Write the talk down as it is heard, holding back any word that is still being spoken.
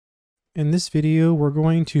In this video, we're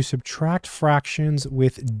going to subtract fractions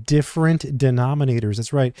with different denominators.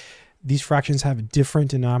 That's right. These fractions have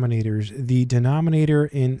different denominators. The denominator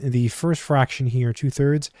in the first fraction here,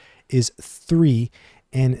 2/3, is 3.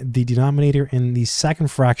 And the denominator in the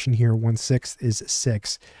second fraction here, 1/6, is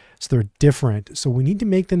 6. So they're different. So we need to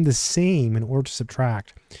make them the same in order to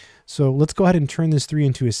subtract. So let's go ahead and turn this 3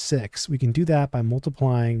 into a 6. We can do that by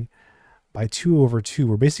multiplying by 2 over 2.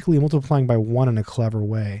 We're basically multiplying by 1 in a clever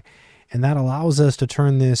way. And that allows us to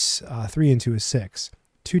turn this 3 into a 6.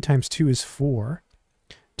 2 times 2 is 4.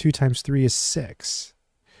 2 times 3 is 6.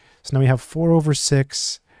 So now we have 4 over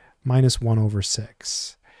 6 minus 1 over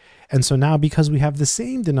 6. And so now because we have the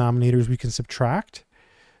same denominators, we can subtract.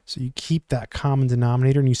 So you keep that common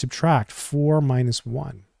denominator and you subtract 4 minus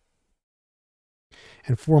 1.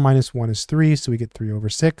 And 4 minus 1 is 3, so we get 3 over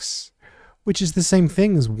 6, which is the same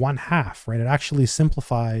thing as 1/2, right? It actually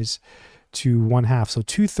simplifies to 1/2. So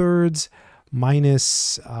 2/3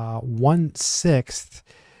 minus 1/6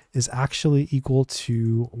 is actually equal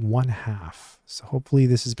to 1/2. So hopefully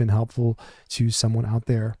this has been helpful to someone out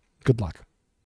there. Good luck.